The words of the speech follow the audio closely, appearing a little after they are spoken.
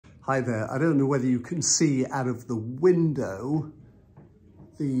Hi there. I don't know whether you can see out of the window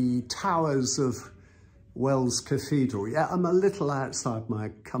the towers of Wells Cathedral. Yeah, I'm a little outside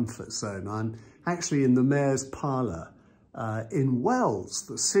my comfort zone. I'm actually in the Mayor's Parlour in Wells,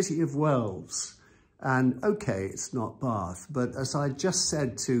 the city of Wells. And okay, it's not Bath, but as I just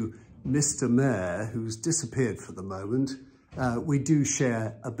said to Mr. Mayor, who's disappeared for the moment, we do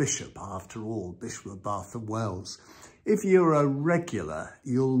share a bishop after all, Bishop of Bath and Wells. If you're a regular,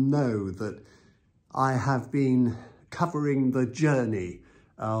 you'll know that I have been covering the journey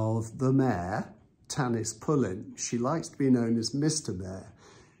of the Mayor, Tanys Pullin, she likes to be known as Mr. Mayor,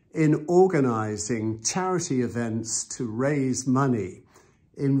 in organising charity events to raise money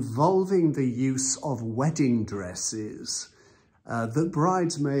involving the use of wedding dresses that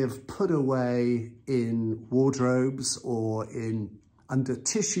brides may have put away in wardrobes or under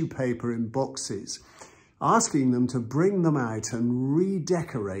tissue paper in boxes, asking them to bring them out and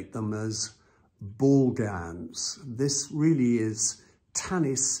redecorate them as ball gowns. This really is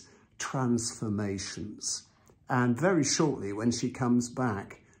Tanys Transformations. And very shortly, when she comes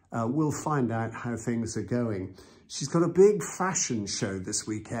back, we'll find out how things are going. She's got a big fashion show this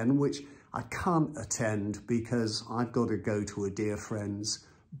weekend, which I can't attend because I've got to go to a dear friend's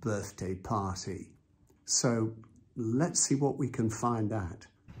birthday party. So let's see what we can find out.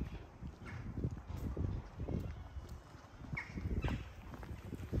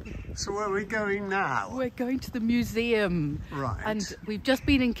 So where are we going now? We're going to the museum. Right. And we've just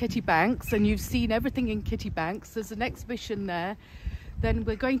been in Kitty Banks and you've seen everything in Kitty Banks. There's an exhibition there. Then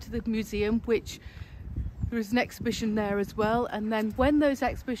we're going to the museum, which there is an exhibition there as well. And then when those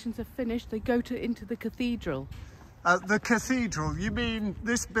exhibitions are finished, they go into the cathedral. The cathedral? You mean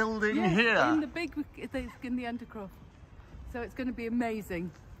this building here? In the Undercroft. So it's going to be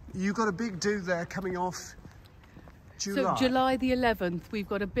amazing. You got a big do there coming off July. So July the 11th, we've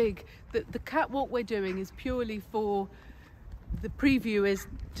got a big, the catwalk we're doing is purely for, the preview is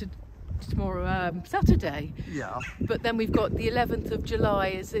tomorrow, Saturday. Yeah. But then we've got the 11th of July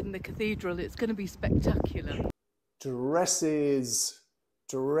is in the cathedral. It's going to be spectacular. Dresses,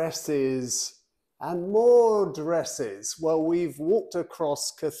 and more dresses. Well, we've walked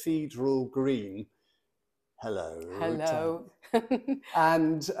across Cathedral Green. Hello. Hello.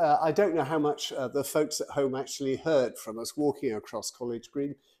 And I don't know how much the folks at home actually heard from us walking across College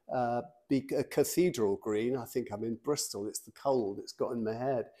Green, Cathedral Green. I think I'm in Bristol. It's the cold. It's got in my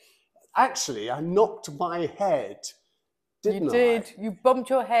head. Actually, I knocked my head, didn't I? You did. You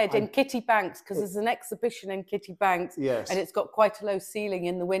bumped your head in Kitty Banks because there's an exhibition in Kitty Banks. Yes. And it's got quite a low ceiling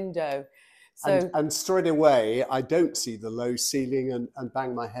in the window. So and straight away, I don't see the low ceiling and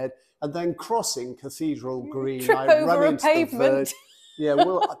bang my head. And then crossing Cathedral Green, I run into the verge. Yeah,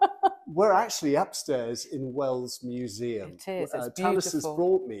 well, we're actually upstairs in Wells Museum. It is, it's Tanys has beautiful.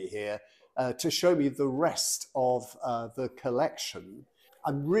 brought me here to show me the rest of the collection.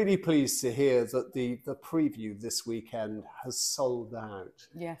 I'm really pleased to hear that the preview this weekend has sold out.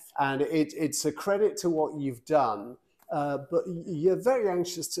 Yes. And it's a credit to what you've done. But you're very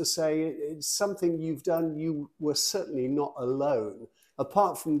anxious to say it's something you've done. You were certainly not alone.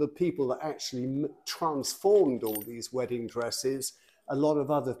 Apart from the people that actually transformed all these wedding dresses, a lot of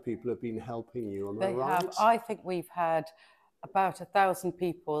other people have been helping you, am I right? They have. I think we've had about 1,000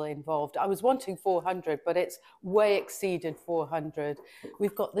 people involved. I was wanting 400, but it's way exceeded 400.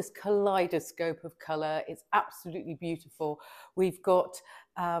 We've got this kaleidoscope of colour. It's absolutely beautiful. We've got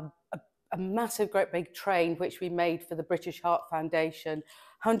a massive, great big train, which we made for the British Heart Foundation.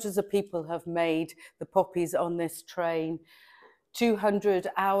 Hundreds of people have made the poppies on this train. 200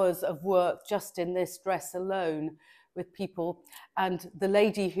 hours of work just in this dress alone with people. And the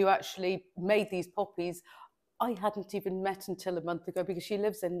lady who actually made these poppies, I hadn't even met until a month ago because she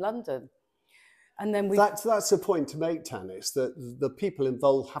lives in London. And then that's a point to make, Tanys, that the people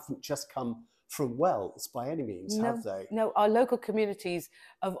involved haven't just come from Wells by any means, have they? No, our local communities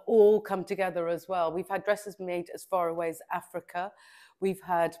have all come together as well. We've had dresses made as far away as Africa. We've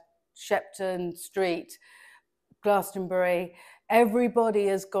had Shepton Street, Glastonbury. Everybody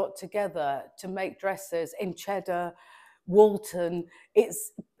has got together to make dresses in Cheddar, Walton.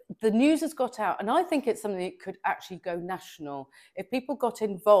 The news has got out, and I think it's something that could actually go national. If people got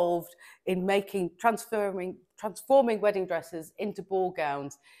involved in transforming wedding dresses into ball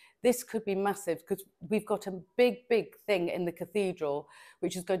gowns, this could be massive because we've got a big, big thing in the cathedral,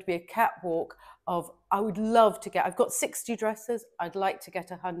 which is going to be a catwalk of, I've got 60 dresses, I'd like to get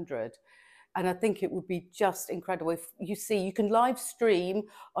 100. And I think it would be just incredible. If you can live stream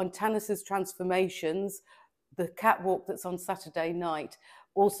on Tanys Transformations, the catwalk that's on Saturday night.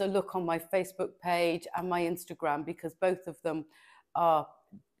 Also look on my Facebook page and my Instagram because both of them are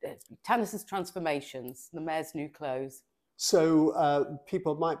Tanys Transformations, the mayor's new clothes. So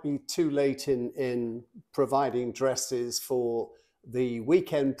people might be too late in providing dresses for the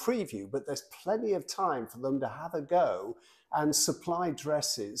weekend preview, but there's plenty of time for them to have a go and supply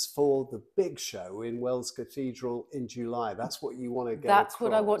dresses for the big show in Wells Cathedral in July. That's what you want to get That's across.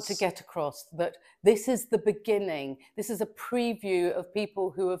 what I want to get across, that this is the beginning. This is a preview of people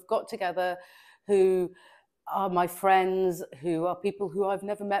who have got together, who are my friends, who are people who I've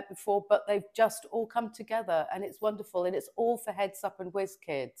never met before, but they've just all come together, and it's wonderful, and it's all for Heads Up and Whizz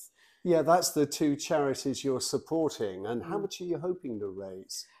Kids. Yeah, that's the two charities you're supporting. And how much are you hoping to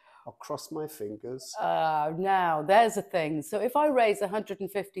raise? I'll cross my fingers. Now, there's a thing. So if I raise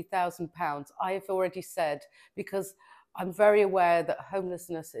 £150,000, I have already said, because I'm very aware that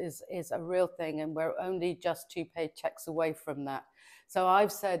homelessness is a real thing, and we're only just 2 paychecks away from that. So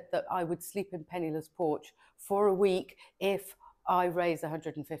I've said that I would sleep in Penniless Porch for a week if I raise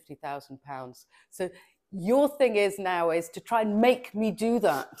 £150,000. So your thing is to try and make me do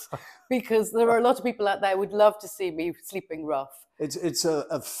that, because there are a lot of people out there who would love to see me sleeping rough. It's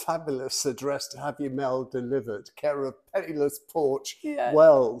a fabulous address to have your mail delivered, care of Penniless Porch,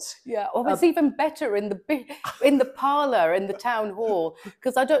 Wells. Yeah, or it's even better in the parlour in the town hall,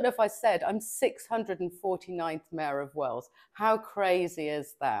 because I don't know if I said I'm 649th mayor of Wells. How crazy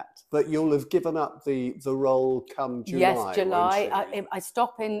is that? But you'll have given up the role come July. Yes, July. I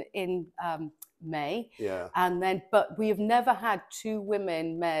stop in May. Yeah. And then, but we have never had 2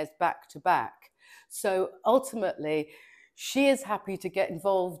 women mayors back to back. So ultimately, she is happy to get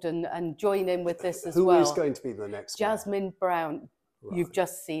involved and join in with this as well. Who is going to be the next mayor? Jasmine Brown. Right. You've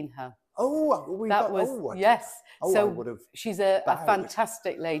just seen her. Oh, yes. Oh, so she's a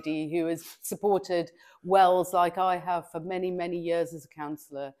fantastic lady who has supported Wells like I have for many, many years as a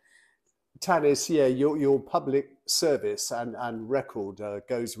councillor. Tanys, yeah, your public service and record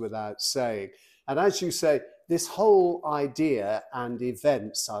goes without saying. And as you say, this whole idea and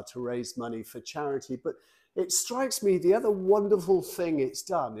events are to raise money for charity. But it strikes me the other wonderful thing it's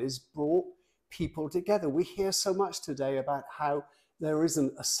done is brought people together. We hear so much today about how there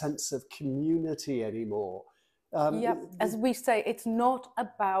isn't a sense of community anymore. As we say, it's not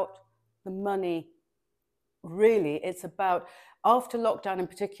about the money, really. It's about, after lockdown in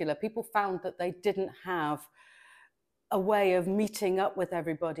particular, people found that they didn't have a way of meeting up with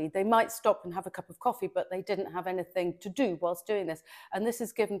everybody. They might stop and have a cup of coffee, but they didn't have anything to do whilst doing this. And this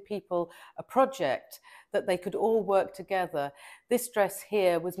has given people a project that they could all work together. This dress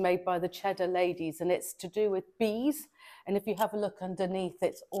here was made by the Cheddar ladies, and it's to do with bees. And if you have a look underneath,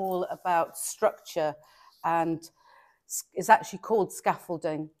 it's all about structure, and it's actually called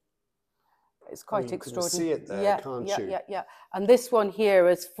scaffolding. It's quite extraordinary. You can see it there, can't you? Yeah. And this one here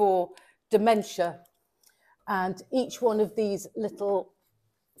is for dementia. And each one of these little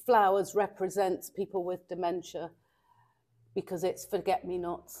flowers represents people with dementia, because it's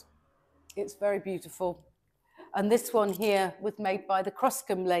forget-me-nots. It's very beautiful. And this one here was made by the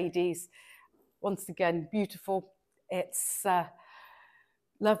Croscombe ladies. Once again, beautiful. It's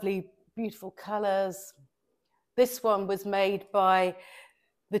lovely, beautiful colours. This one was made by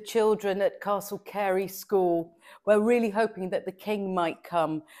the children at Castle Carey School. We're really hoping that the King might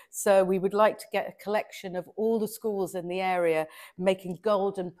come. So we would like to get a collection of all the schools in the area making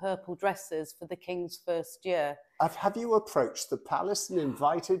gold and purple dresses for the King's first year. Have you approached the palace and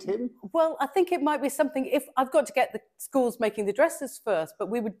invited him? Well, I think it might be something, if I've got to get the schools making the dresses first, but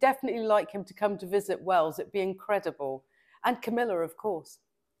we would definitely like him to come to visit Wells. It'd be incredible. And Camilla, of course.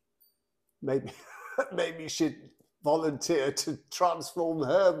 Maybe she'd volunteer to transform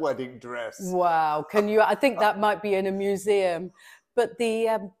her wedding dress. Wow, can you? I think that might be in a museum. But they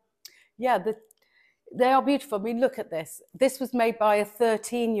are beautiful. I mean, look at this. This was made by a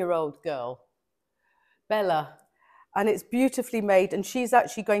 13-year-old girl, Bella, and it's beautifully made, and she's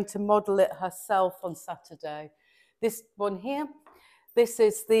actually going to model it herself on Saturday. This one here, this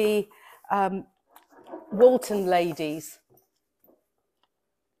is the Walton ladies.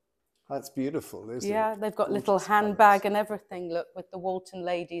 That's beautiful, isn't it? Yeah, they've got little handbag and everything, look, with the Walton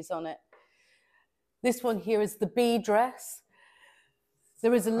ladies on it. This one here is the bee dress.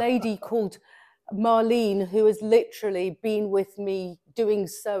 There is a lady called Marlene who has literally been with me doing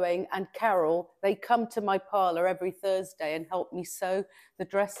sewing, and Carol, they come to my parlour every Thursday and help me sew the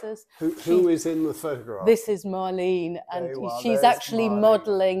dresses. Who is in the photograph? This is Marlene, and she's actually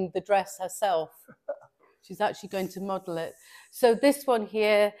modelling the dress herself. She's actually going to model it. So this one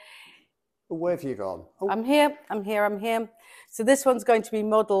here, where have you gone? Oh. I'm here. So this one's going to be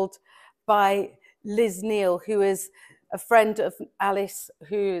modelled by Liz Neal, who is a friend of Alice,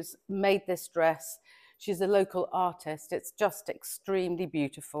 who's made this dress. She's a local artist. It's just extremely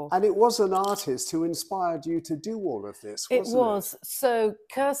beautiful. And it was an artist who inspired you to do all of this, wasn't it? It was. So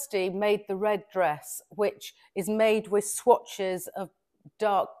Kirsty made the red dress, which is made with swatches of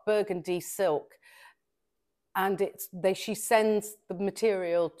dark burgundy silk. And she sends the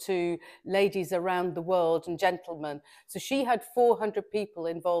material to ladies around the world and gentlemen. So she had 400 people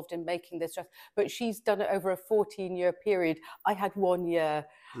involved in making this dress, but she's done it over a 14-year period. I had 1 year.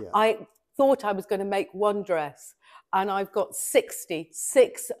 Yeah. I thought I was going to make one dress, and I've got 60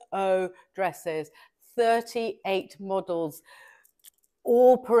 dresses, 38 models,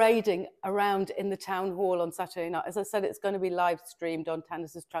 all parading around in the town hall on Saturday night. As I said, it's going to be live streamed on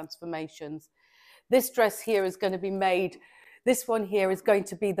Tanys Transformations. This dress here is going to be made, this one here is going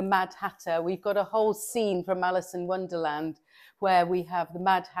to be the Mad Hatter. We've got a whole scene from Alice in Wonderland where we have the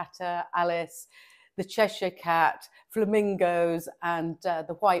Mad Hatter, Alice, the Cheshire Cat, flamingos, and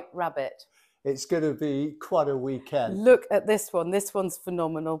the White Rabbit. It's going to be quite a weekend. Look at this one. This one's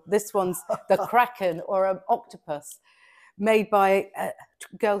phenomenal. This one's the Kraken, or an octopus, made by a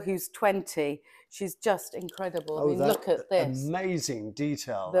girl who's 20. She's just incredible. I mean, look at this. Amazing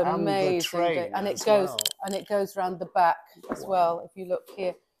detail. The and amazing the train and as it goes well. and it goes round the back as well. If you look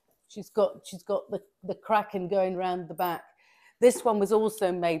here, she's got the Kraken going round the back. This one was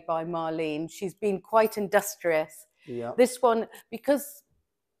also made by Marlene. She's been quite industrious. Yeah. This one, because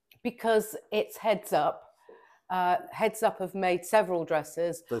it's Heads Up. Heads Up have made several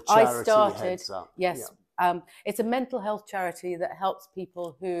dresses. The charity I started. Heads Up. Yes. Yeah. It's a mental health charity that helps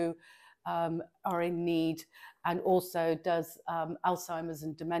people who are in need, and also does Alzheimer's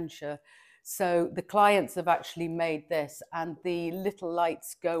and dementia. So the clients have actually made this, and the little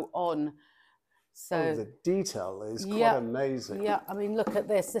lights go on. So the detail is quite amazing. Yeah, I mean, look at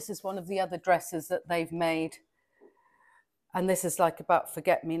this. This is one of the other dresses that they've made. And this is like about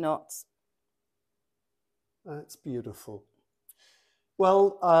forget-me-nots. That's beautiful.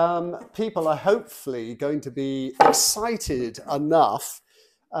 Well, people are hopefully going to be excited enough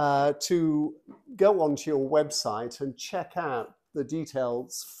to go onto your website and check out the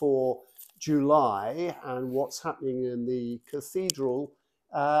details for July and what's happening in the cathedral.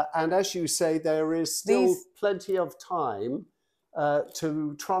 And as you say, there is still plenty of time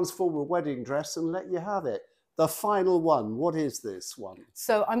to transform a wedding dress and let you have it. The final one, what is this one?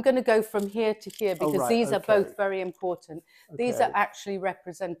 So I'm going to go from here to here because these are both very important. These are actually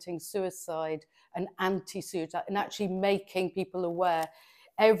representing suicide and anti-suicide, and actually making people aware.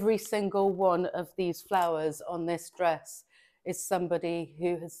 Every single one of these flowers on this dress is somebody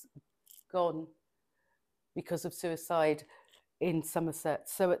who has gone because of suicide in Somerset.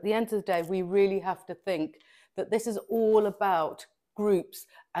 So at the end of the day, we really have to think that this is all about groups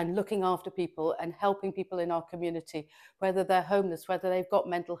and looking after people and helping people in our community, whether they're homeless, whether they've got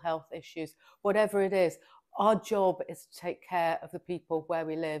mental health issues, whatever it is. Our job is to take care of the people where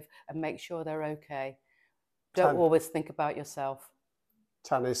we live and make sure they're okay. Don't always think about yourself.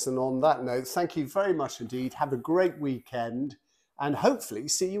 Tanys, and on that note, thank you very much indeed. Have a great weekend and hopefully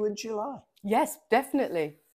see you in July. Yes, definitely.